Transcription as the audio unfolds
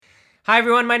Hi,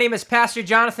 everyone. My name is Pastor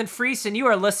Jonathan Freese, and you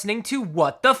are listening to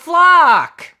What the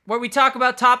Flock, where we talk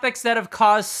about topics that have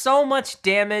caused so much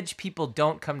damage people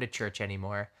don't come to church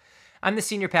anymore. I'm the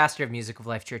senior pastor of Music of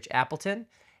Life Church Appleton,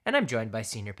 and I'm joined by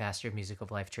senior pastor of Music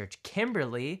of Life Church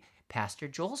Kimberly, Pastor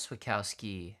Joel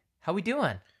Swikowski. How we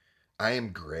doing? I am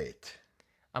great.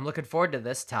 I'm looking forward to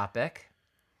this topic.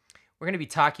 We're going to be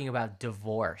talking about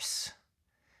divorce.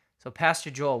 So, Pastor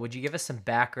Joel, would you give us some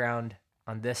background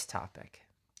on this topic?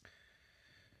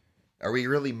 Are we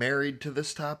really married to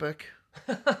this topic?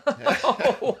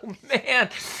 Oh,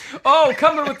 man. Oh,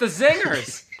 coming with the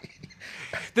zingers.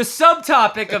 The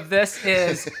subtopic of this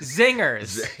is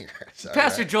zingers. Zingers.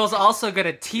 Pastor Right. Joel's also going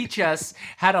to teach us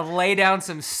how to lay down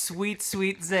some sweet,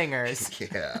 sweet zingers.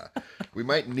 Yeah, we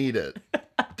might need it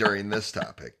during this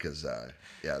topic because,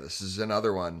 this is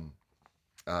another one.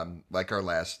 Like our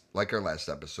last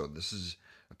episode, this is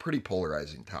a pretty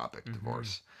polarizing topic,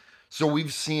 divorce. So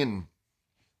we've seen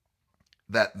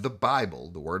that the Bible,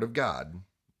 the Word of God,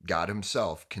 God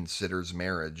Himself considers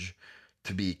marriage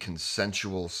to be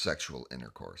consensual sexual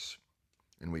intercourse,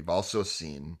 and we've also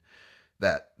seen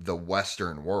that the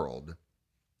Western world,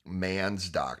 man's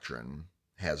doctrine,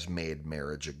 has made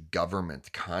marriage a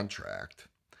government contract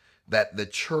that the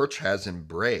church has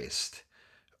embraced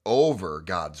over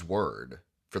God's word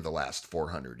for the last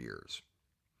 400 years.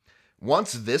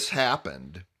 Once this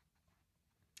happened,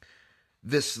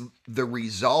 the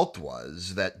result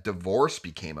was that divorce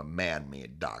became a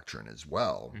man-made doctrine as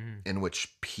well, in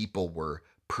which people were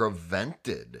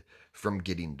prevented from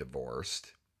getting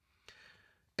divorced.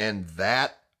 And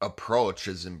that approach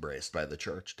is embraced by the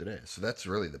church today. So that's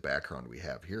really the background we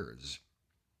have here, is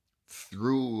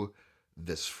through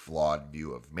this flawed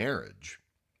view of marriage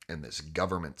and this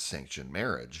government sanctioned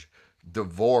marriage,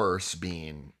 divorce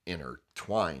being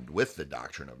intertwined with the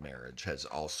doctrine of marriage has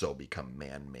also become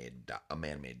a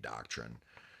man-made doctrine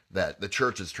that the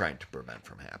church is trying to prevent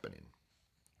from happening.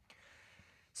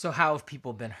 So, how have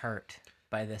people been hurt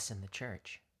by this in the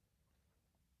church?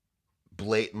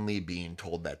 Blatantly being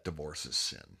told that divorce is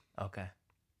sin. Okay.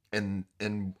 And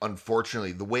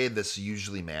unfortunately, the way this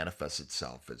usually manifests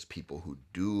itself is people who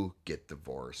do get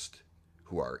divorced,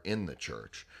 who are in the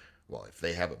church, well, if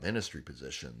they have a ministry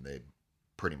position, they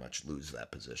pretty much lose that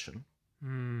position.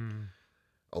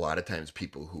 A lot of times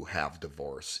people who have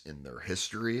divorce in their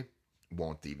history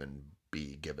won't even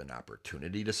be given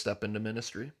opportunity to step into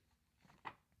ministry.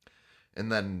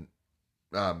 And then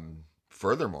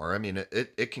furthermore, I mean,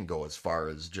 it can go as far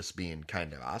as just being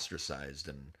kind of ostracized.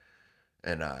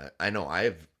 And I know I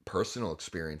have personal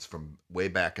experience from way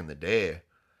back in the day,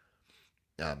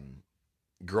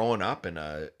 growing up in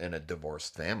a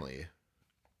divorced family,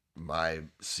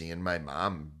 seeing my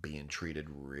mom being treated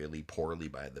really poorly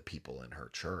by the people in her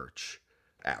church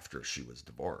after she was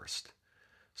divorced.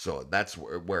 So that's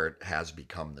where it has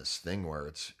become this thing where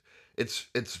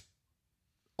it's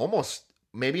almost,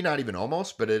 maybe not even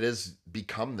almost, but it has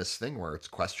become this thing where it's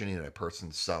questioning a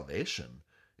person's salvation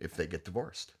if they get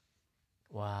divorced.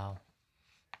 Wow.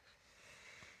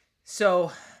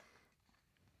 So,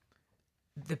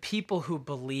 the people who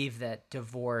believe that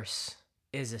divorce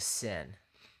is a sin,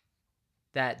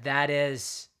 that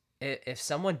is, if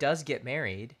someone does get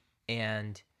married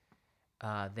and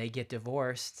they get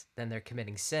divorced, then they're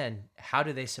committing sin. How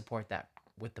do they support that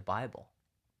with the Bible?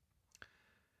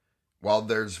 Well,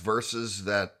 there's verses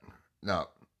that, now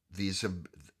these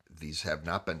have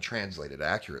not been translated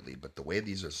accurately, but the way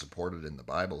these are supported in the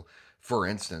Bible, for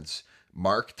instance,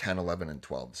 Mark 10, 11, and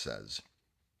 12 says,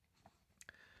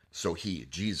 "So he,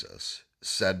 Jesus,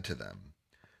 said to them,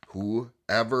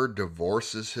 'Whoever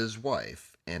divorces his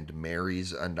wife and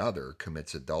marries another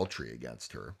commits adultery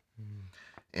against her.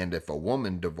 And if a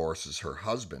woman divorces her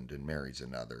husband and marries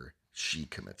another, she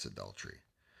commits adultery.'"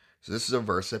 So this is a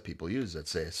verse that people use that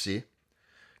say, see,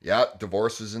 yeah,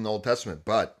 divorce is in the Old Testament,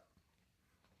 but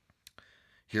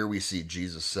here we see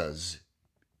Jesus says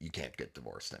you can't get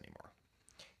divorced anymore.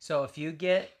 So if you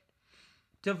get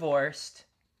divorced,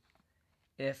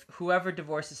 if whoever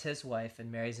divorces his wife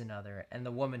and marries another, and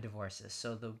the woman divorces,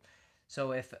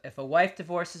 so if a wife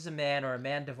divorces a man or a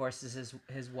man divorces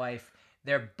his wife,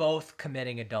 they're both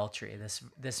committing adultery.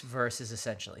 This verse is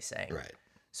essentially saying. Right.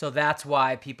 So that's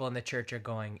why people in the church are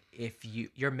going, if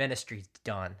your ministry's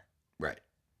done. Right.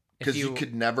 Because you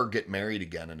could never get married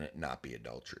again and it not be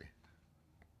adultery.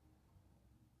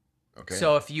 Okay.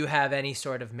 So if you have any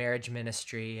sort of marriage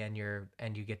ministry and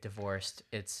you get divorced,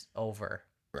 it's over.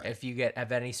 Right. If you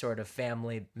have any sort of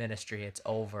family ministry, it's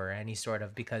over. Any sort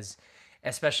of, because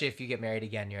especially if you get married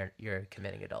again, you're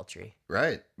committing adultery.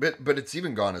 Right. But it's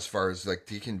even gone as far as like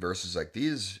taking verses like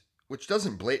these, which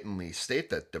doesn't blatantly state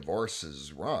that divorce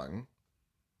is wrong,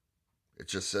 It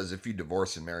just says if you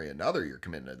divorce and marry another, you're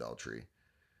committing adultery.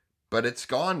 But it's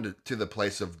gone to the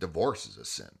place of divorce is a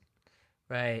sin.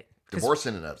 Right. Divorce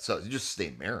in and of itself, you just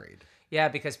stay married. Yeah,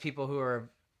 because people who are,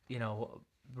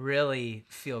 really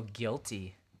feel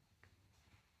guilty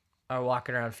are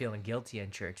walking around feeling guilty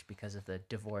in church because of the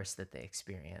divorce that they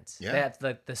experience. Yeah. They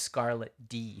have the scarlet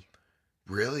D.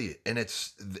 Really? And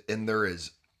there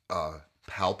is a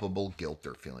palpable guilt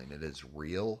they're feeling. It is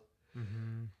real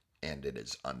and it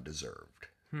is undeserved.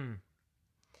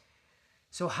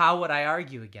 So how would I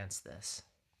argue against this?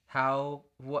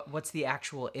 What's the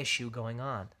actual issue going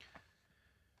on?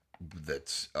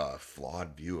 That's a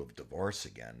flawed view of divorce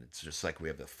again. It's just like we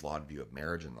have the flawed view of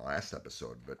marriage in the last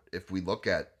episode. But if we look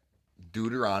at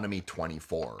Deuteronomy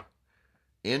 24,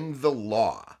 in the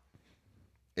law,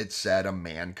 it said a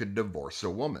man could divorce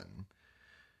a woman,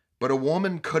 but a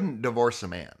woman couldn't divorce a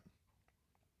man.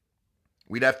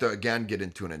 We'd have to, again, get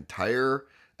into an entire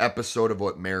episode of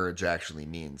what marriage actually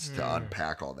means to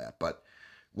unpack all that. But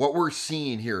what we're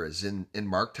seeing here is in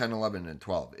Mark 10, 11, and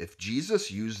 12, if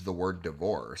Jesus used the word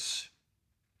divorce,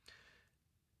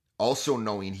 also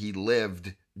knowing he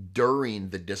lived during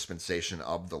the dispensation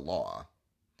of the law,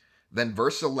 then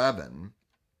verse 11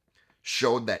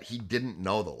 showed that he didn't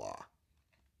know the law.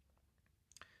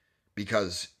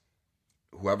 Because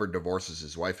whoever divorces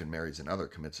his wife and marries another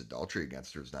commits adultery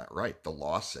against her is not right. The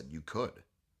law said you could.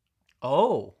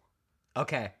 Oh,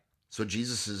 okay. So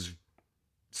Jesus is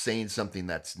saying something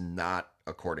that's not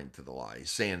according to the law.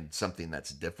 He's saying something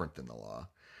that's different than the law.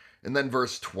 And then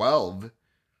verse 12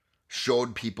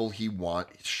 showed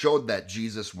that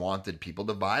Jesus wanted people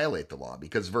to violate the law,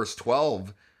 because verse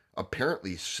 12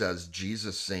 apparently says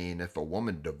Jesus saying if a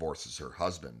woman divorces her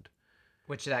husband,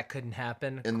 which that couldn't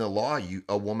happen. in the law,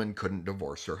 a woman couldn't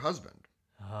divorce her husband.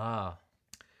 Ah.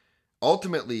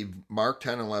 Ultimately, Mark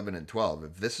 10, 11, and 12,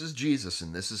 if this is Jesus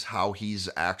and this is how he's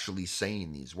actually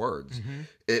saying these words,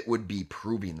 it would be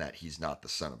proving that he's not the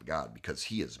Son of God, because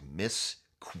he is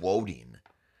misquoting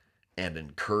and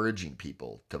encouraging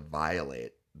people to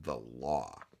violate the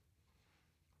law.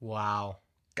 Wow.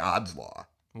 God's law.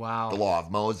 Wow. The law of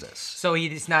Moses. So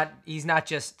he's not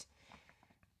just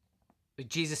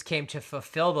Jesus came to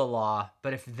fulfill the law,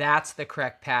 but if that's the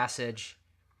correct passage,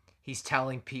 he's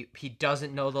telling people he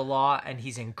doesn't know the law and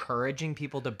he's encouraging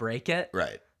people to break it.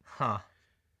 Right. Huh.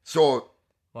 So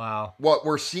wow. What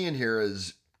we're seeing here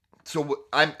is,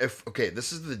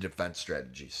 this is the defense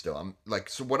strategy still. I'm like,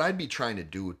 so what I'd be trying to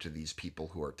do to these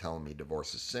people who are telling me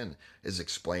divorce is sin is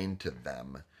explain to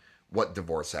them what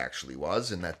divorce actually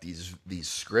was, and that these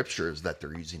scriptures that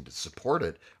they're using to support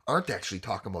it aren't actually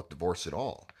talking about divorce at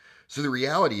all. So the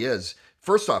reality is,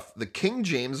 first off, the King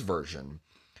James Version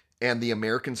and the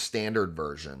American Standard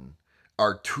Version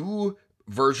are two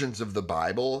versions of the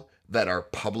Bible that are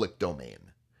public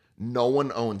domain. No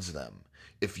one owns them.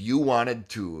 If you want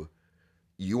to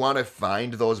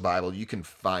find those Bibles, you can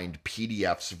find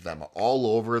PDFs of them all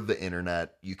over the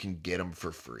internet. You can get them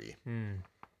for free.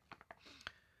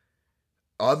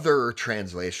 Other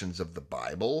translations of the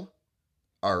Bible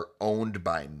are owned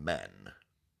by men,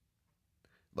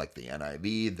 like the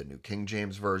NIV, the New King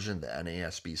James Version, the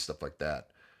NASB, stuff like that,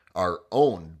 are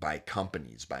owned by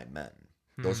companies, by men.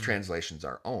 Those translations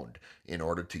are owned. In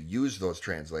order to use those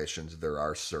translations, there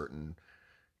are certain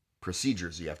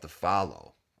procedures you have to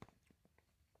follow,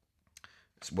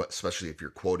 especially if you're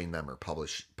quoting them or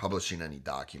publishing any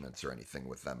documents or anything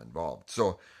with them involved.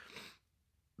 So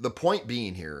the point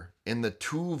being here, in the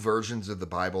two versions of the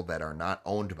Bible that are not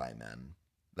owned by men,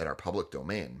 that are public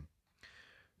domain,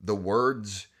 the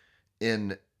words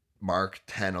in Mark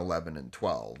 10, 11, and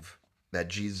 12 that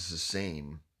Jesus is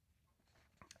saying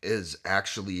is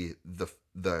actually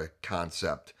the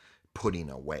concept putting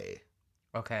away.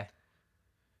 Okay.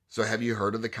 So have you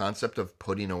heard of the concept of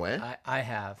putting away? I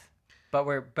have.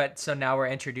 But so now we're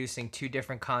introducing two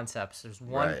different concepts. There's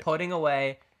one Right. putting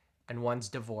away and one's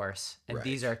divorce. And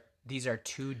Right. these are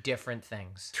two different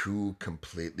things. Two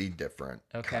completely different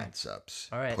concepts.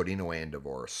 All right. Putting away and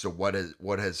divorce. So what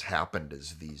has happened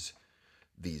is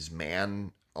these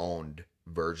man-owned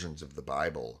versions of the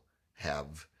Bible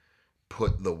have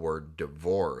put the word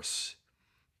divorce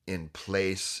in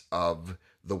place of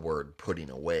the word putting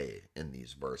away in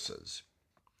these verses.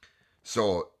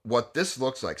 So what this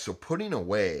looks like, so putting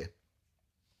away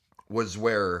was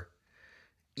where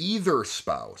either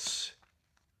spouse,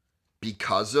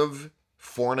 because of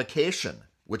fornication,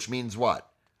 which means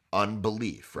what?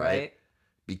 Unbelief, right?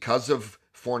 Because of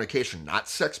fornication, not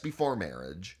sex before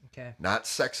marriage, Okay. not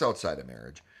sex outside of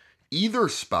marriage, either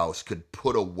spouse could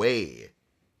put away,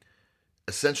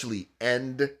 essentially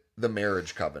end the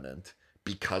marriage covenant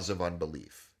because of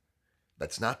unbelief.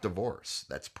 That's not divorce.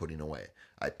 That's putting away.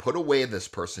 I put away this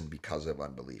person because of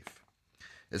unbelief.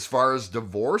 As far as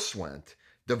divorce went,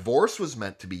 divorce was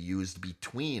meant to be used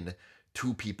between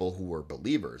two people who were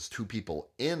believers, two people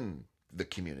in the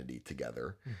community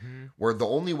together, where the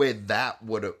only way that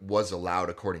was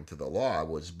allowed according to the law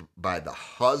was by the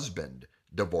husband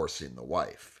divorcing the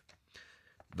wife.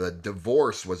 The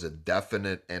divorce was a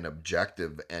definite and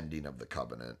objective ending of the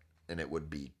covenant, and it would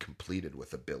be completed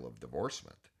with a bill of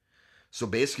divorcement. So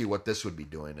basically what this would be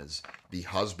doing is the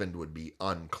husband would be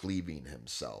uncleaving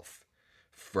himself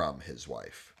from his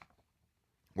wife.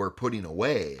 Where putting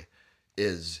away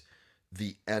is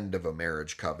the end of a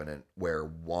marriage covenant where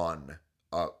one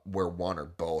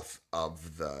or both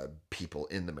of the people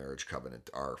in the marriage covenant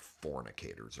are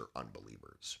fornicators or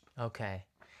unbelievers. Okay.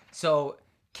 So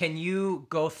can you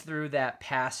go through that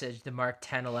passage, the Mark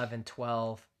 10, 11,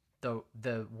 12,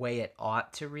 the way it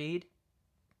ought to read?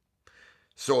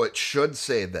 So it should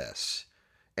say this,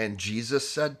 and Jesus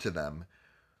said to them,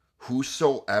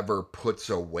 whosoever puts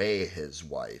away his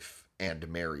wife and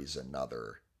marries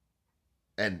another,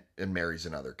 and marries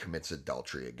another commits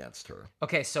adultery against her.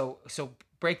 Okay, so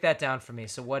break that down for me.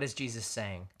 So what is Jesus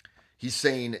saying? He's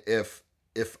saying if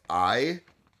I,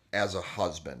 as a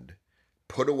husband,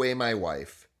 put away my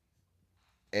wife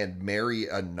and marry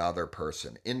another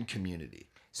person in community.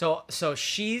 So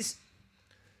she's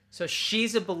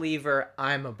a believer,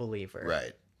 I'm a believer.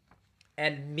 Right.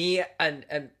 And me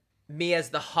as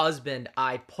the husband,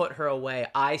 I put her away.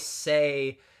 I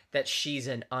say that she's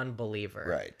an unbeliever.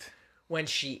 Right. When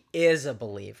she is a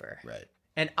believer. Right.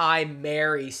 And I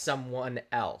marry someone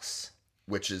else.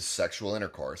 Which is sexual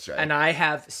intercourse, right? And I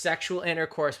have sexual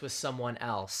intercourse with someone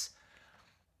else.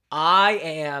 I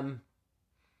am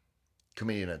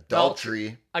committing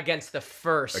adultery against the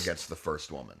first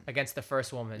woman. Against the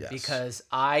first woman. Yes. Because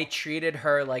I treated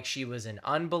her like she was an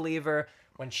unbeliever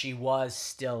when she was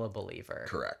still a believer.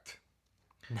 Correct.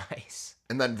 Nice.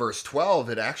 And then verse 12,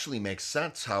 it actually makes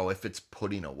sense how if it's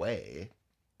putting away,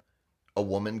 a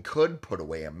woman could put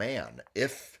away a man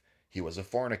if he was a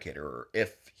fornicator or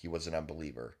if he was an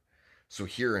unbeliever. So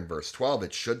here in verse 12,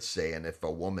 it should say, and if a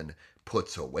woman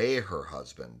puts away her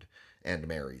husband and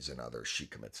marries another, she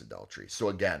commits adultery. So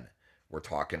again, we're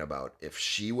talking about if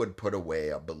she would put away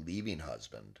a believing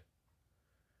husband,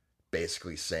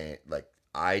 basically saying, like,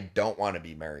 I don't want to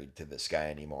be married to this guy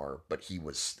anymore, but he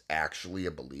was actually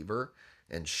a believer,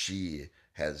 and she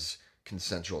has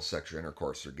consensual sexual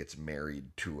intercourse or gets married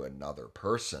to another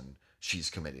person, she's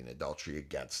committing adultery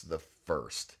against the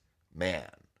first man.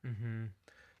 Mm-hmm.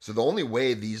 So the only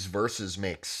way these verses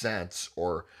make sense,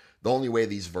 or the only way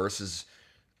these verses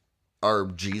are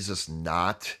Jesus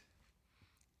not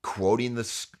quoting the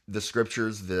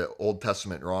scriptures, the Old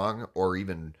Testament wrong, or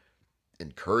even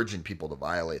encouraging people to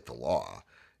violate the law,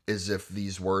 is if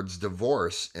these words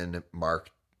divorce in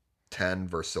Mark 10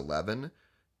 verse 11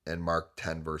 and Mark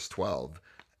 10 verse 12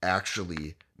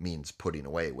 actually means putting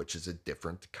away, which is a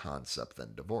different concept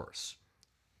than divorce.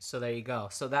 So there you go.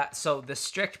 So the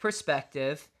strict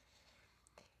perspective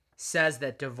says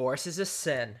that divorce is a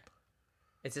sin.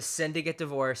 It's a sin to get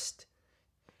divorced,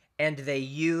 and they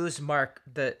use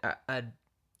an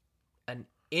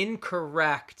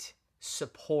incorrect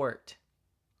support,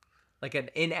 like an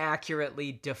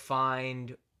inaccurately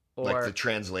defined, or like the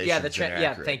translation.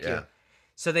 Thank you.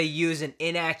 So they use an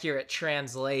inaccurate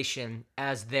translation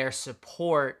as their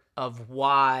support of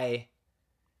why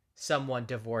someone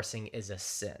divorcing is a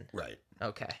sin. Right.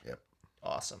 Okay. Yep.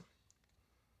 Awesome.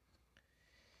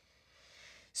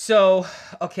 So,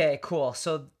 okay, cool.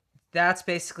 So that's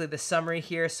basically the summary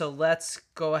here. So let's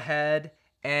go ahead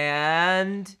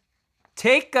and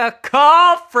take a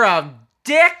call from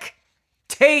Dick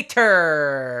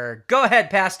Tater. Go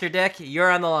ahead, Pastor Dick. You're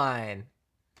on the line.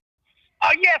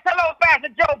 Oh, yes. Hello, Pastor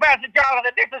Joe, Pastor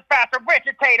Jonathan. This is Pastor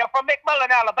Richard Tater from McMullen,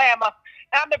 Alabama.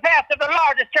 I'm the pastor of the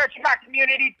largest church in our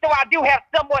community, so I do have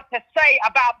somewhat to say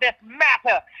about this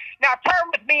matter. Now,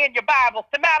 turn with me in your Bibles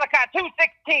to Malachi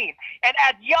 2:16. And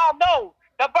as y'all know,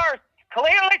 the verse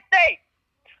clearly states,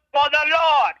 for the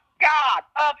Lord God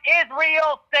of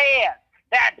Israel says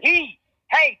that he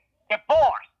hates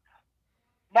divorce.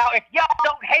 Now, if y'all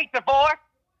don't hate divorce,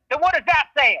 then what is that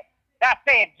saying? That's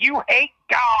saying you hate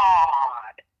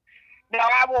God. Now,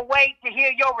 I will wait to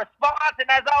hear your response, and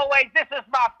as always, this is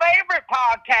my favorite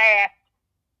podcast.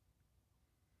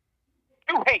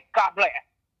 You hate. God bless.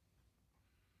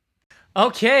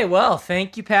 Okay, well,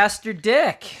 thank you, Pastor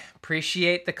Dick.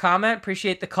 Appreciate the comment,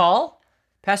 appreciate the call.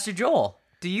 Pastor Joel,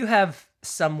 do you have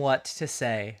somewhat to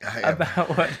say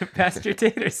about what Pastor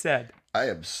Tater said? I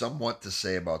have somewhat to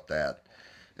say about that.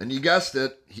 And you guessed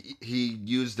it. He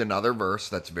used another verse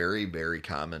that's very, very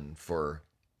common for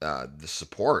the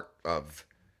support of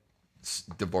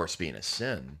divorce being a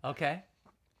sin. Okay.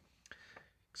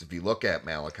 Because if you look at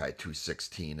Malachi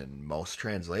 2:16 in most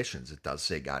translations, it does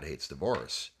say God hates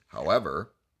divorce.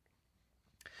 However,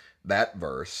 that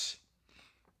verse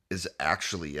is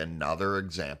actually another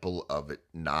example of it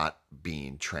not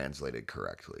being translated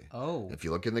correctly. Oh. If you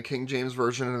look in the King James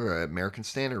Version or the American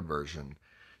Standard Version,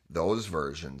 those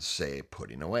versions say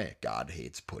putting away. God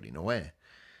hates putting away.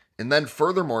 And then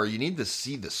furthermore, you need to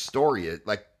see the story.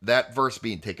 Like that verse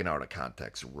being taken out of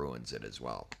context ruins it as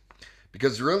well.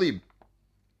 Because really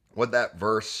what that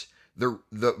verse, the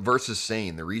verse is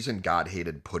saying, the reason God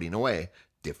hated putting away,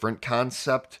 different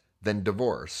concept than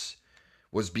divorce,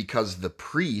 was because the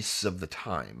priests of the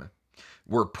time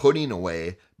were putting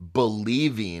away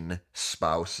believing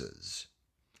spouses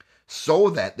so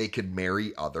that they could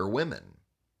marry other women.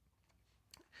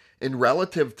 In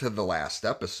relative to the last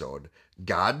episode,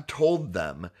 God told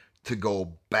them to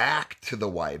go back to the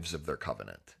wives of their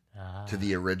covenant, to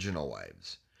the original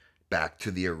wives, back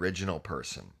to the original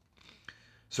person.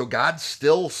 So God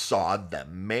still saw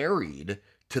them married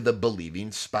to the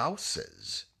believing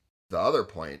spouses. The other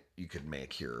point you could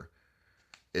make here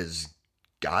is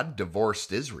God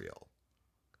divorced Israel.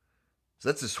 So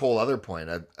that's this whole other point.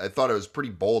 I thought it was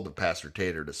pretty bold of Pastor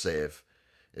Tater to say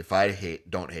if I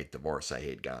don't hate divorce, I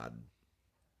hate God.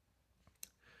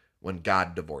 When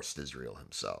God divorced Israel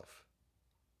himself.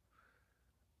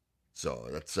 So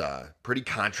that's pretty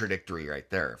contradictory right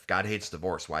there. If God hates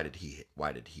divorce, why did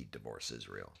he divorce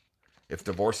Israel? If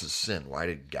divorce is sin, why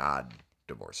did God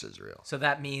divorce Israel? So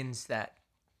that means that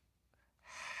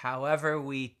however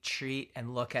we treat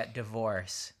and look at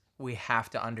divorce, we have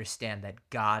to understand that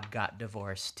God got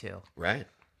divorced too. Right.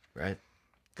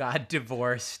 God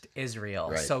divorced Israel.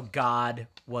 Right. So God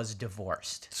was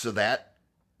divorced. So that,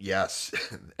 yes.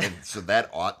 And so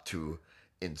that ought to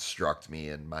instruct me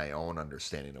in my own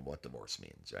understanding of what divorce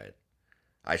means, right?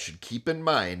 I should keep in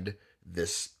mind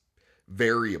this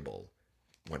variable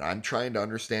when I'm trying to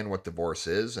understand what divorce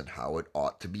is and how it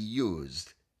ought to be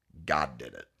used. God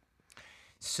did it.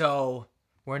 So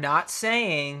we're not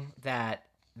saying that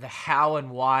the how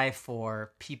and why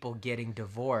for people getting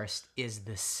divorced is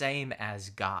the same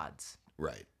as God's.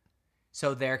 Right.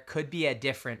 So there could be a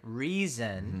different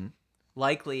reason,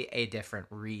 likely a different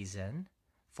reason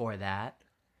for that.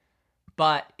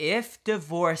 But if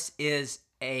divorce is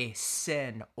a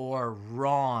sin or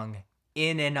wrong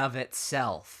in and of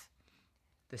itself,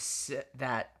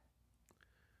 that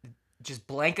just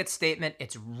blanket statement,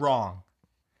 it's wrong,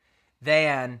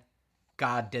 then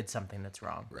God did something that's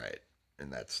wrong. Right.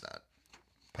 And that's not.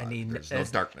 I mean, there's no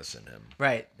darkness in him.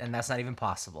 Right. And that's not even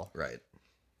possible. Right.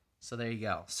 So there you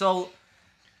go. So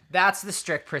that's the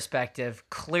strict perspective.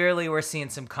 Clearly, we're seeing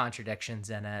some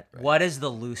contradictions in it. Right. What is the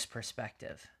loose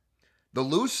perspective? The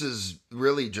loose is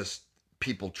really just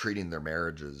people treating their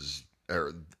marriages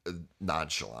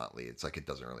nonchalantly. It's like it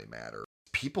doesn't really matter.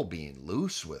 People being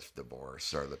loose with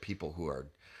divorce are the people who are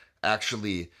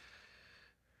actually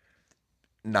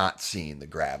not seeing the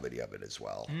gravity of it as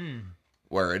well.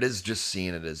 Where it is just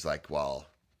seeing it as like, well,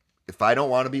 if I don't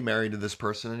want to be married to this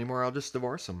person anymore, I'll just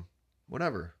divorce him.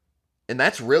 Whatever. And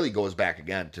that's really goes back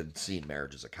again to seeing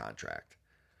marriage as a contract.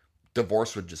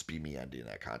 Divorce would just be me ending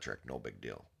that contract. No big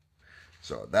deal.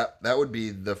 So that would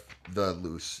be the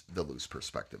loose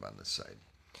perspective on this side.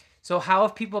 So how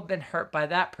have people been hurt by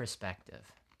that perspective?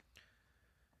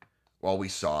 Well, we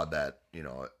saw that,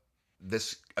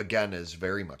 this again is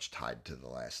very much tied to the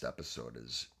last episode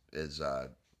is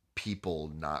people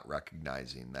not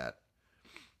recognizing that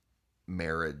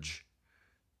marriage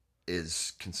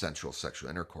is consensual sexual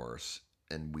intercourse.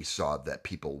 And we saw that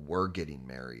people were getting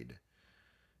married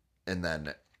and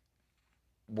then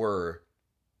were,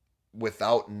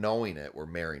 without knowing it, were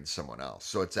marrying someone else.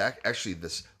 So it's actually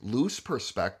this loose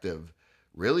perspective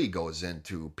really goes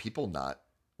into people not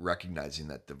recognizing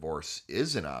that divorce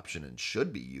is an option and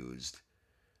should be used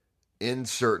in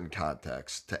certain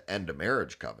contexts to end a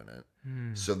marriage covenant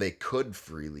so they could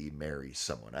freely marry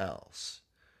someone else.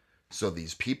 So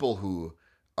these people who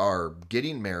are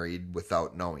getting married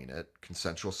without knowing it,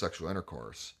 consensual sexual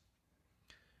intercourse,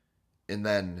 and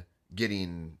then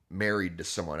getting married to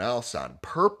someone else on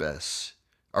purpose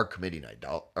are committing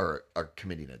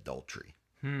adultery.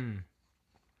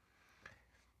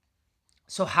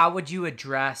 So how would you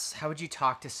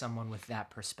talk to someone with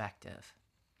that perspective?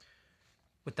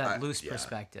 With that loose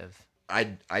perspective?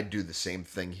 I'd do the same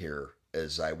thing here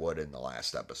as I would in the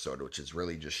last episode, which is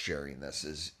really just sharing this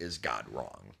is God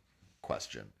wrong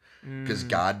question. Because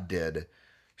God did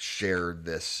share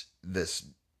this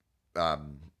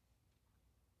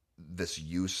this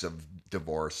use of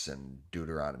divorce in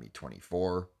Deuteronomy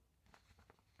 24.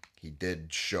 He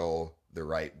did show the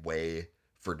right way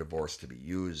for divorce to be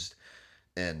used,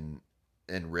 and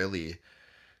really,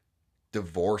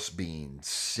 divorce being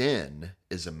sin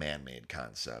is a man-made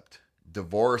concept.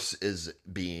 Divorce is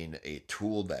being a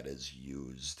tool that is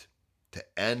used to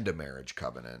end a marriage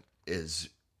covenant is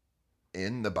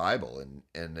in the Bible,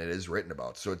 and it is written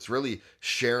about. So it's really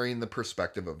sharing the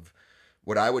perspective of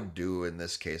what I would do in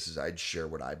this case is I'd share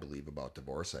what I believe about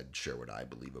divorce. I'd share what I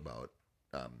believe about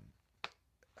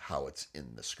how it's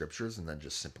in the scriptures, and then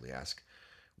just simply ask,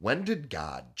 when did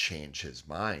God change his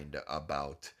mind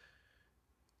about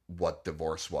what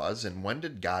divorce was, and when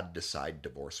did God decide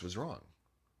divorce was wrong?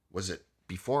 Was it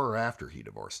before or after he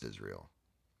divorced Israel?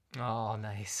 Oh,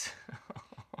 nice.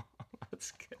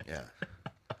 That's good. Yeah.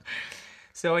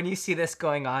 So when you see this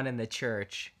going on in the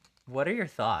church, what are your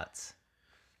thoughts?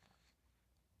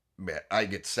 I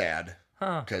get sad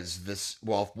Huh. because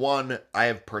one, I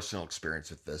have personal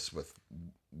experience with this with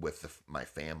my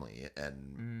family,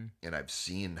 and I've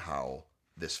seen how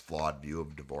this flawed view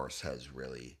of divorce has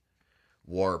really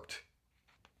warped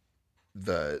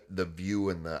the view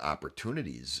and the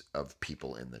opportunities of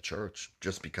people in the church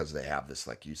just because they have this,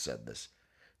 like you said,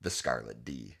 the Scarlet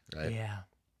D, right? Yeah.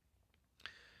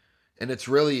 And it's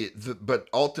really, but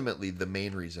ultimately the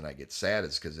main reason I get sad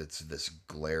is because it's this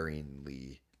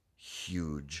glaringly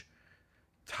huge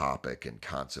topic and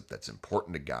concept that's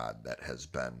important to God that has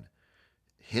been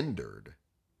hindered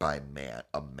by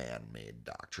a man-made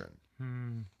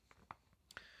doctrine.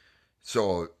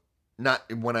 So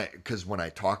when I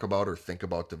talk about or think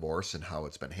about divorce and how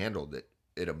it's been handled,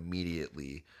 it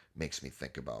immediately makes me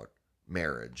think about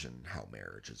marriage and how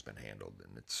marriage has been handled,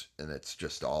 and it's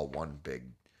just all one big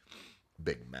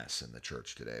mess in the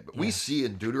church today. But we see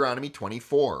in Deuteronomy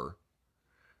 24,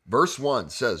 verse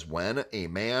 1 says, when a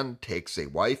man takes a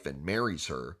wife and marries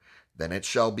her, then it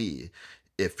shall be,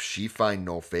 if she find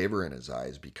no favor in his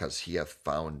eyes, because he hath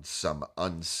found some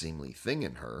unseemly thing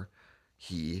in her,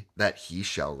 he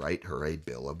shall write her a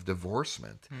bill of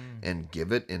divorcement, and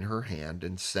give it in her hand,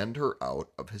 and send her out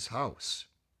of his house.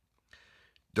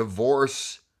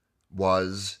 Divorce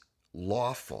was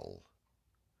lawful.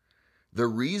 The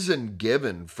reason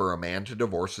given for a man to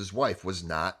divorce his wife was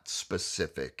not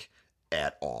specific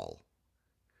at all.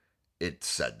 It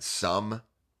said some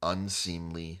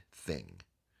unseemly thing,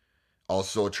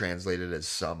 also translated as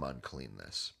some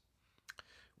uncleanness.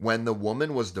 When the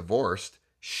woman was divorced,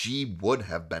 she would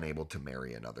have been able to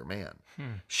marry another man.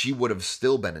 She would have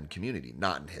still been in community,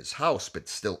 not in his house, but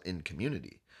still in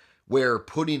community. Where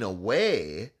putting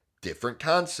away, different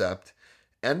concept,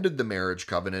 ended the marriage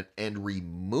covenant and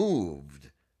removed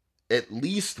at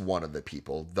least one of the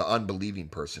people, the unbelieving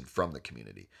person, from the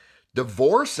community.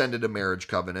 Divorce ended a marriage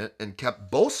covenant and kept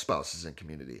both spouses in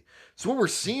community. So what we're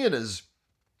seeing is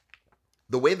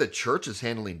the way the church is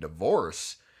handling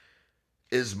divorce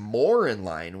is more in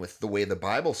line with the way the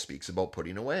Bible speaks about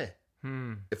putting away.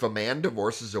 If a man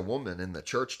divorces a woman in the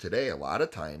church today, a lot of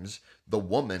times the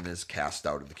woman is cast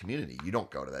out of the community. You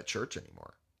don't go to that church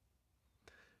anymore.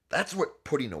 That's what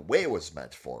putting away was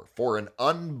meant for an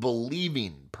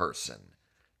unbelieving person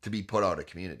to be put out of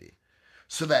community,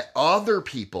 so that other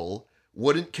people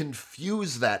wouldn't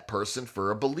confuse that person for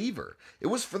a believer. It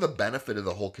was for the benefit of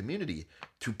the whole community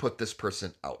to put this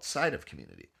person outside of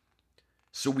community,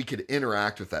 so we could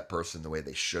interact with that person the way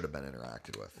they should have been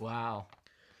interacted with. Wow.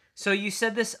 So you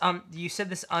said this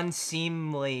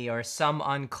unseemly or some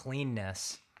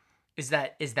uncleanness. Is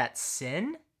that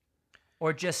sin?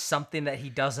 Or just something that he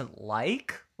doesn't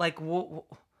like? Like,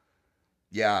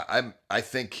 Yeah, I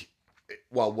think,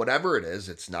 well, whatever it is,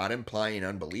 it's not implying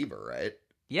unbeliever, right?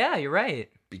 Yeah, you're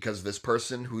right. Because this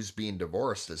person who's being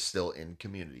divorced is still in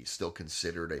community, still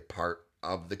considered a part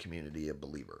of the community, a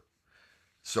believer.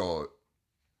 So,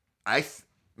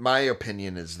 my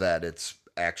opinion is that it's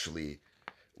actually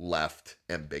left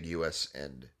ambiguous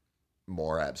and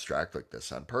more abstract like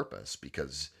this on purpose,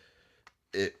 because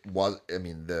it was, I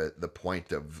mean, the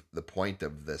point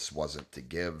of this wasn't to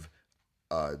give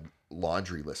a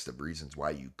laundry list of reasons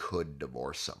why you could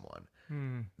divorce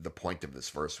someone. The point of this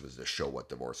verse was to show what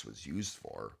divorce was used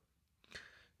for.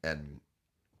 And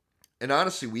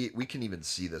honestly, we can even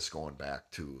see this going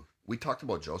back to, we talked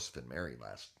about Joseph and Mary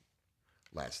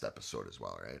last episode as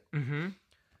well, right? Mm-hmm.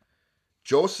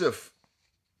 Joseph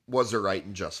was a right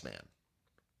and just man,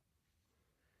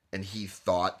 and he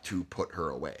thought to put her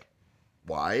away.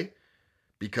 Why?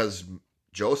 Because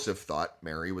Joseph thought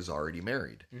Mary was already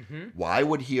married. Mm-hmm. Why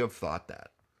would he have thought that?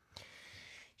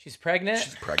 She's pregnant.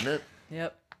 She's pregnant.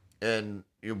 Yep. And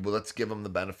let's give him the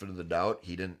benefit of the doubt.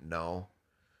 He didn't know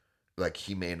like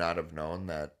he may not have known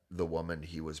that the woman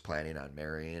he was planning on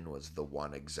marrying was the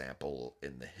one example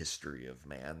in the history of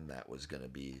man that was going to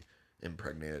be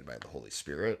impregnated by the Holy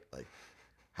Spirit. Like,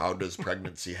 how does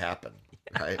pregnancy happen?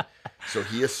 Right? So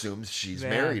he assumes she's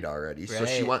Man, married already. So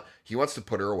right. he wants to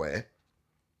put her away.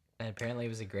 And apparently he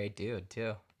was a great dude,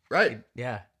 too. Right.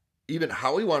 Yeah, Even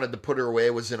how he wanted to put her away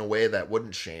was in a way that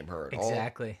wouldn't shame her at all.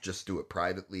 exactly. Just do it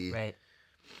privately. Right,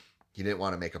 He didn't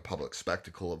want to make a public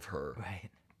spectacle of her. right.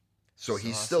 So So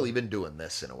he's awesome. still even doing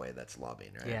this in a way that's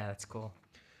loving, right? Yeah, that's cool.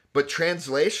 But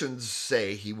translations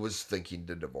say he was thinking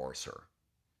to divorce her.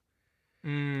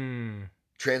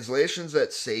 Translations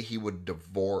that say he would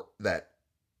divorce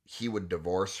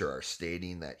her are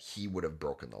stating that he would have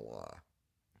broken the law,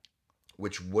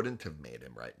 which wouldn't have made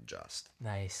him right and just.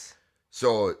 Nice.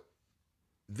 So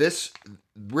this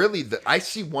really, I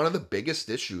see one of the biggest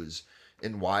issues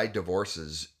in why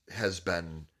divorces has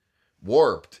been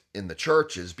warped in the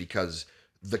church is because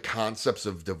the concepts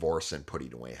of divorce and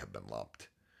putting away have been lumped.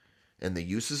 And the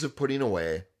uses of putting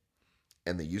away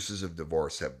and the uses of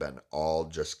divorce have been all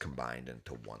just combined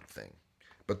into one thing.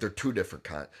 But they're two different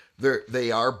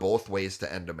they are both ways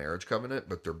to end a marriage covenant,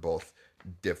 but they're both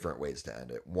different ways to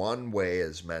end it. One way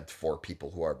is meant for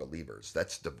people who are believers.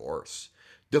 That's divorce.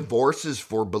 Divorce is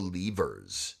for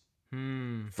believers.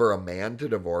 For a man to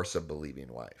divorce a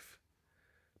believing wife.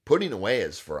 Putting away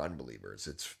is for unbelievers.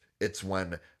 It's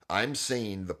when I'm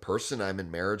saying the person I'm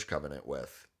in marriage covenant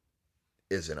with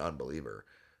is an unbeliever.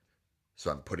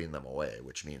 So I'm putting them away,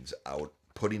 which means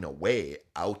putting away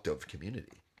out of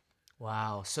community.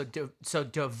 Wow. So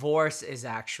divorce is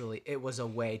actually, it was a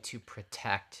way to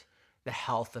protect the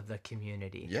health of the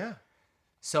community. Yeah.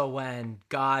 So when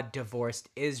God divorced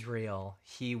Israel,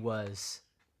 he was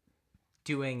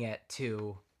doing it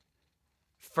to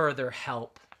further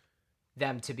help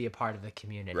them to be a part of the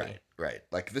community. Right.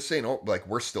 Like this ain't like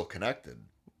we're still connected.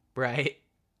 Right.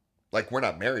 Like we're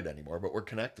not married anymore, but we're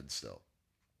connected still.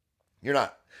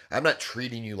 I'm not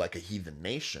treating you like a heathen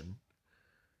nation.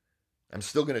 I'm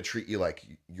still going to treat you like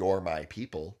you're my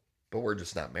people, but we're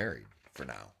just not married for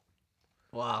now.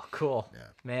 Wow, cool. Yeah.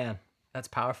 Man, that's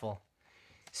powerful.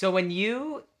 So when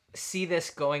you see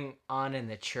this going on in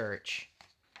the church,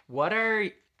 what are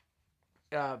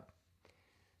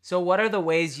the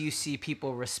ways you see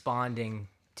people responding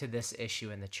to this issue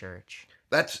in the church?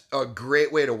 That's a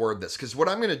great way to word this, because what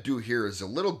I'm going to do here is a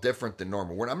little different than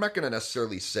normal. I'm not going to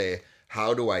necessarily say,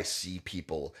 how do I see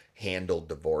people handle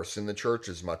divorce in the church,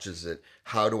 as much as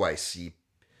how do I see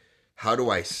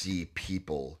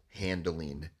people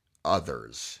handling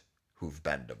others who've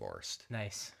been divorced.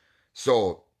 Nice.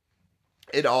 So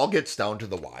it all gets down to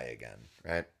the why again,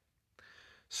 right?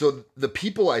 So the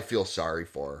people I feel sorry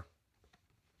for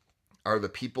are the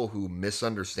people who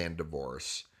misunderstand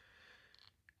divorce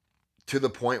to the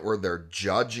point where they're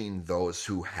judging those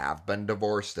who have been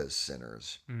divorced as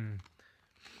sinners.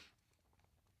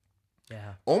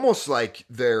 Yeah. Almost like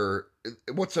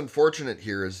what's unfortunate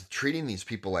here is treating these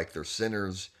people like they're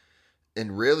sinners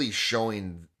and really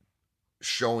showing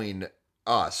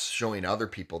other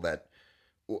people that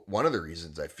one of the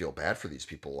reasons I feel bad for these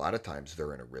people, a lot of times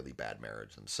they're in a really bad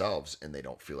marriage themselves and they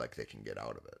don't feel like they can get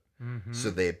out of it. Mm-hmm.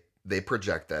 So they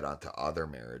project that onto other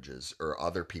marriages or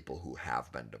other people who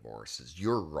have been divorced as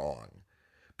you're wrong.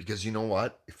 Because you know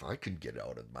what? If I could get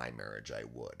out of my marriage, I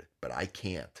would, but I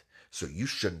can't. So you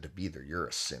shouldn't have either. You're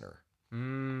a sinner.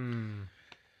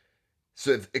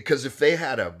 So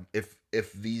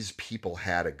if these people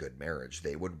had a good marriage,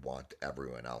 they would want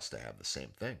everyone else to have the same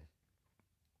thing.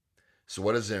 So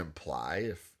what does it imply?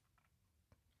 If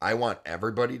I want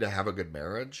everybody to have a good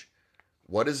marriage,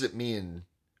 what does it mean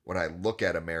when I look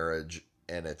at a marriage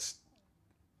and it's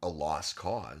a lost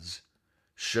cause?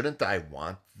 Shouldn't I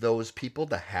want those people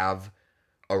to have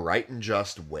a right and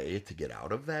just way to get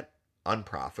out of that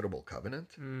unprofitable covenant?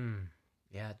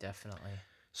 Yeah, definitely.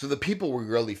 So the people we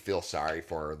really feel sorry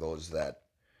for are those that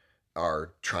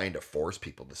are trying to force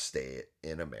people to stay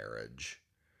in a marriage.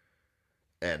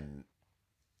 And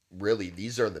really,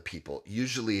 these are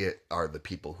usually are the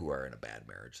people who are in a bad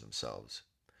marriage themselves.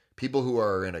 People who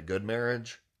are in a good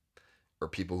marriage or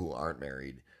people who aren't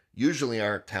married usually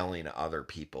aren't telling other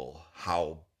people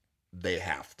how they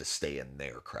have to stay in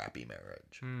their crappy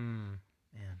marriage.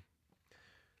 Yeah.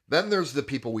 Then there's the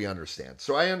people we understand.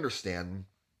 So I understand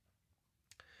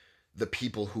the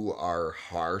people who are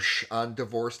harsh on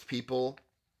divorced people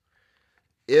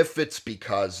if it's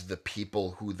because the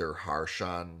people who they're harsh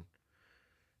on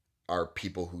are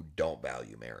people who don't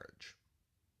value marriage.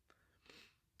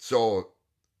 So,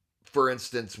 for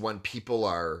instance, when people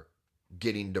are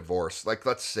getting divorced, like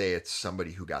let's say it's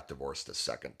somebody who got divorced a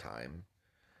second time,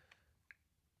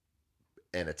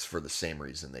 and it's for the same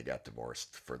reason they got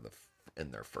divorced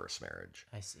in their first marriage.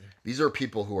 I see. These are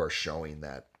people who are showing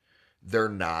that they're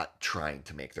not trying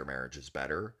to make their marriages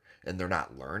better, and they're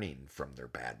not learning from their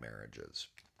bad marriages.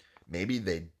 Maybe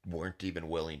they weren't even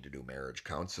willing to do marriage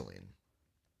counseling.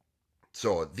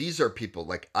 So these are people,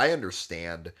 like, I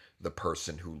understand the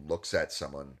person who looks at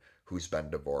someone who's been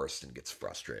divorced and gets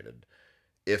frustrated,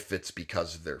 if it's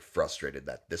because they're frustrated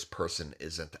that this person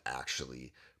isn't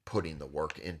actually putting the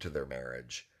work into their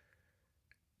marriage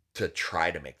to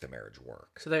try to make the marriage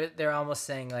work. So they're almost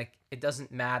saying, like, it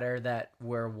doesn't matter that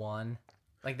we're one.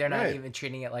 Like, they're not Right. even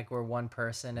treating it like we're one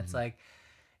person. It's like,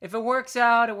 if it works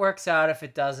out, it works out. If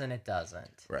it doesn't, it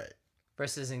doesn't. Right.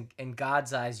 Versus in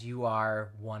God's eyes, you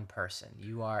are one person.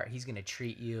 He's going to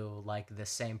treat you like the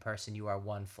same person. You are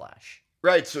one flesh.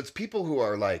 Right. So it's people who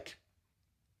are like,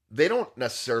 they don't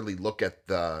necessarily look at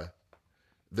the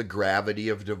gravity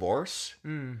of divorce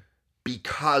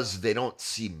because they don't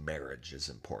see marriage as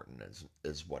important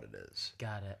as what it is.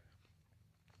 Got it.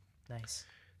 Nice.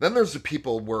 Then there's the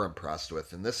people we're impressed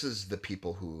with, and this is the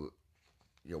people who,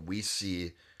 we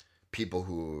see people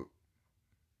who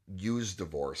use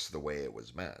divorce the way it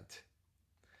was meant,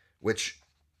 which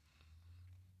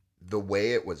the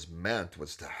way it was meant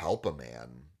was to help a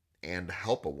man and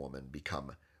help a woman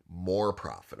become more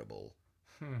profitable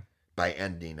by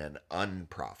ending an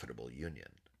unprofitable union.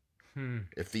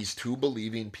 If these two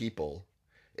believing people,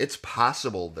 it's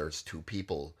possible there's two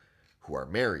people who are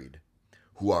married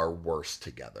who are worse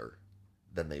together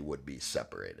than they would be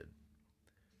separated.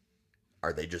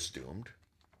 Are they just doomed?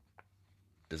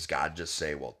 Does God just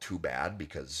say, well, too bad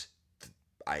because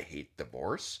I hate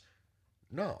divorce?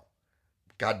 No.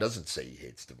 God doesn't say he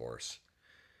hates divorce.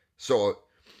 So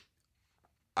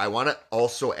I want to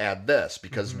also add this,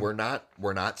 because we're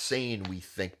not saying we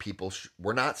think people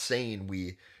we're not saying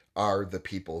we are the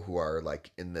people who are like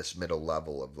in this middle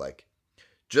level of like,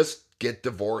 just get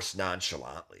divorced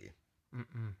nonchalantly.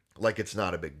 Like it's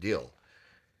not a big deal.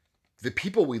 The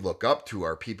people we look up to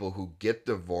are people who get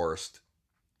divorced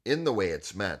in the way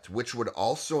it's meant, which would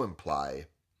also imply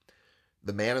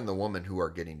the man and the woman who are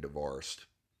getting divorced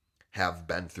have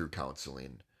been through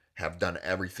counseling, have done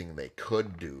everything they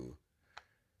could do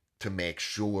to make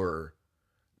sure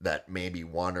that maybe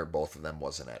one or both of them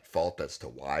wasn't at fault as to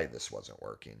why this wasn't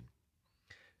working.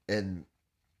 And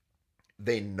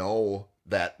they know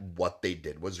that what they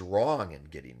did was wrong in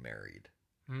getting married.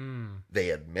 They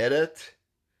admit it,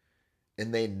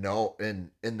 and they know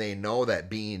and they know that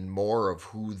being more of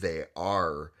who they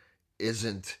are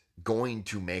isn't going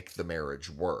to make the marriage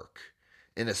work.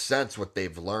 In a sense, what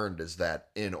they've learned is that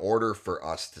in order for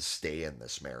us to stay in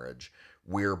this marriage,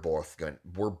 we're both going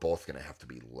to have to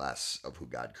be less of who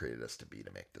God created us to be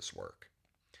to make this work.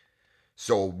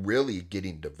 So really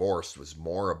getting divorced was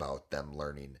more about them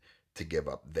learning to give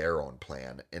up their own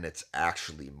plan, and it's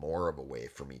actually more of a way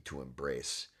for me to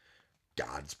embrace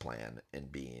God's plan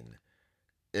and being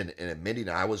and admitting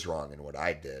I was wrong in what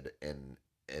I did and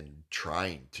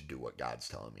trying to do what God's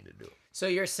telling me to do. So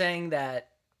you're saying that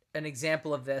an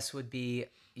example of this would be,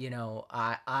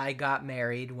 I got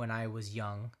married when I was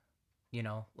young.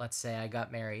 Let's say I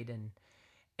got married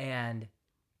and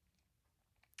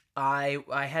I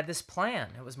had this plan.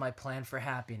 It was my plan for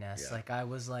happiness. Yeah. Like I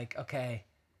was like, okay,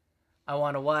 I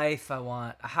want a wife, I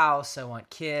want a house, I want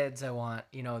kids, I want,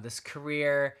 this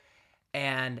career.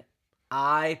 And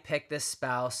I picked this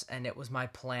spouse and it was my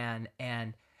plan.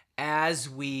 And as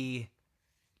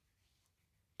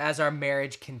our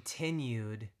marriage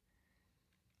continued,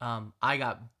 I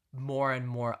got more and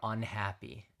more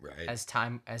unhappy as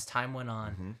time went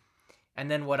on.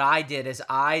 And then what I did is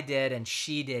I did and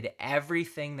she did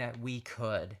everything that we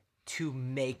could to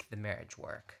make the marriage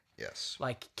work. Yes.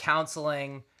 Like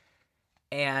counseling,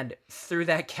 and through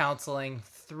that counseling,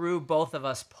 through both of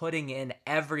us putting in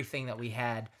everything that we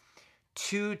had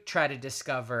to try to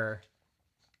discover,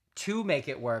 to make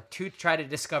it work, to try to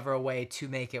discover a way to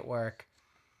make it work,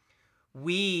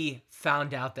 we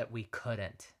found out that we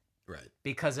couldn't. Right.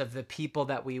 Because of the people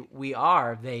that we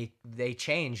are, they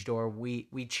changed, or we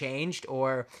changed,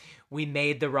 or we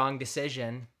made the wrong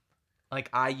decision. Like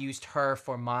I used her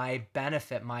for my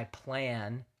benefit, my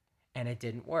plan, and it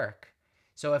didn't work.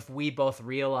 So if we both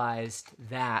realized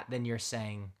that, then you're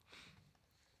saying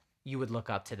you would look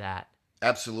up to that.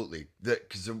 Absolutely.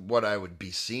 Because what I would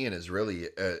be seeing is really,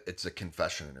 it's a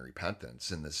confession and repentance.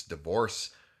 And this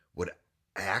divorce would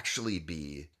actually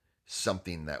be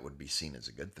something that would be seen as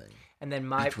a good thing. And then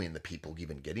between the people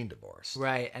even getting divorced.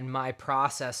 Right. And my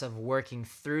process of working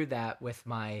through that with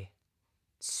my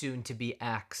soon to be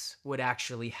ex would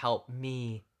actually help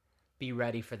me be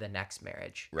ready for the next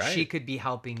marriage. Right. She could be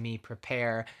helping me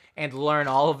prepare and learn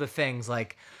all of the things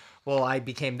like, well, I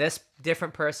became this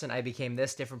different person. I became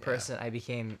this different person. I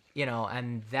became,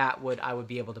 and I would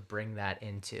be able to bring that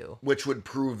into. Which would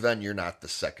prove then you're not the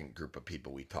second group of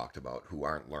people we talked about who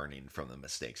aren't learning from the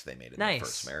mistakes they made in their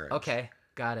first marriage. Okay.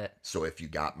 Got it. So if you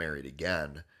got married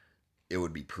again, it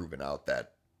would be proven out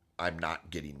that I'm not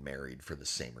getting married for the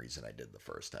same reason I did the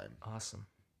first time. Awesome.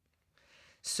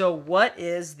 So what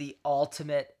is the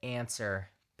ultimate answer,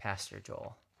 Pastor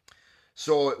Joel?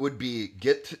 So it would be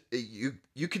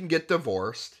you can get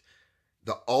divorced.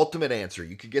 The ultimate answer,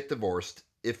 you could get divorced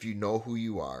if you know who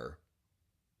you are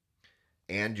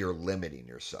and you're limiting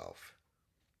yourself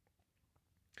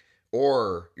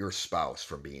or your spouse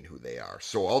from being who they are.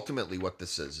 So ultimately what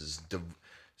this is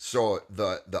so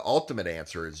the ultimate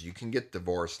answer is you can get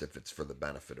divorced if it's for the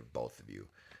benefit of both of you.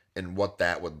 And what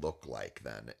that would look like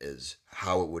then is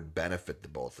how it would benefit the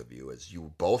both of you is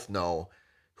you both know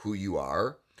who you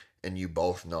are and you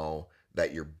both know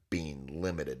that you're being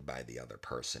limited by the other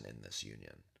person in this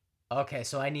union. Okay,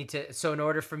 so in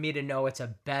order for me to know it's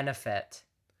a benefit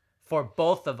for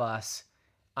both of us,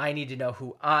 I need to know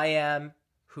who I am,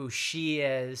 who she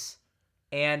is,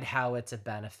 and how it's a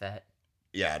benefit.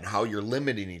 Yeah, and how you're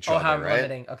limiting each other, how I'm right?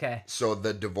 Limiting, okay. So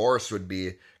the divorce would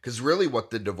be, because really what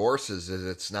the divorce is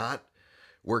it's not,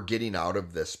 we're getting out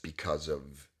of this because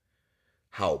of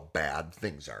how bad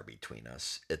things are between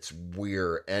us. It's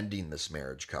we're ending this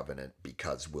marriage covenant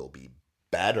because we'll be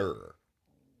better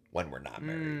when we're not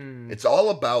married. It's all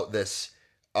about this,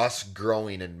 us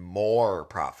growing in more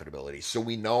profitability. So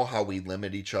we know how we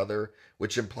limit each other,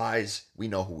 which implies we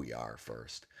know who we are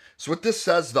first. So what this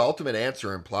says, the ultimate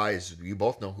answer implies you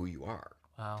both know who you are.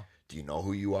 Wow. Do you know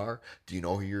who you are? Do you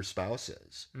know who your spouse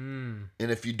is? And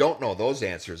if you don't know those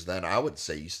answers, then I would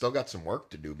say you still got some work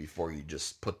to do before you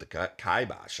just put the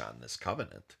kibosh on this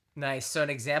covenant. Nice. So an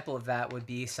example of that would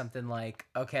be something like,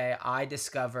 okay, I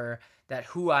discover that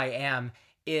who I am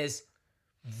is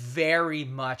very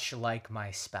much like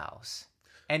my spouse.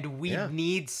 And we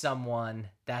need someone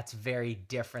that's very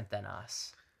different than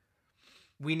us.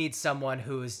 We need someone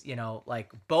who's,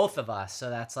 like both of us. So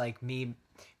that's like me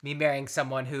marrying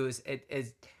someone who's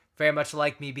is very much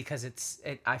like me because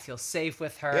I feel safe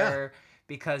with her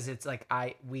because it's like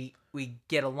we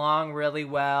get along really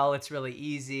well. It's really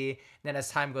easy. Then as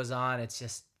time goes on, it's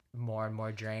just more and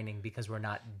more draining because we're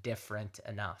not different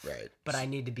enough. Right. But I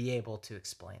need to be able to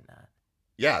explain that.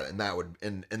 Yeah, and that would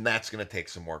and that's going to take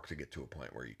some work to get to a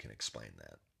point where you can explain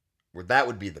that. Where that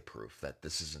would be the proof that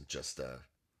this isn't just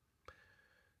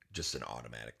an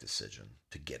automatic decision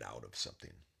to get out of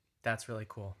something. That's really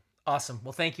cool. Awesome.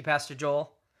 Well, thank you, Pastor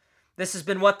Joel. This has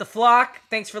been What the Flock.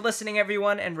 Thanks for listening,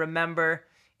 everyone. And remember,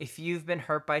 if you've been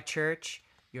hurt by church,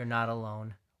 you're not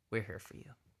alone. We're here for you.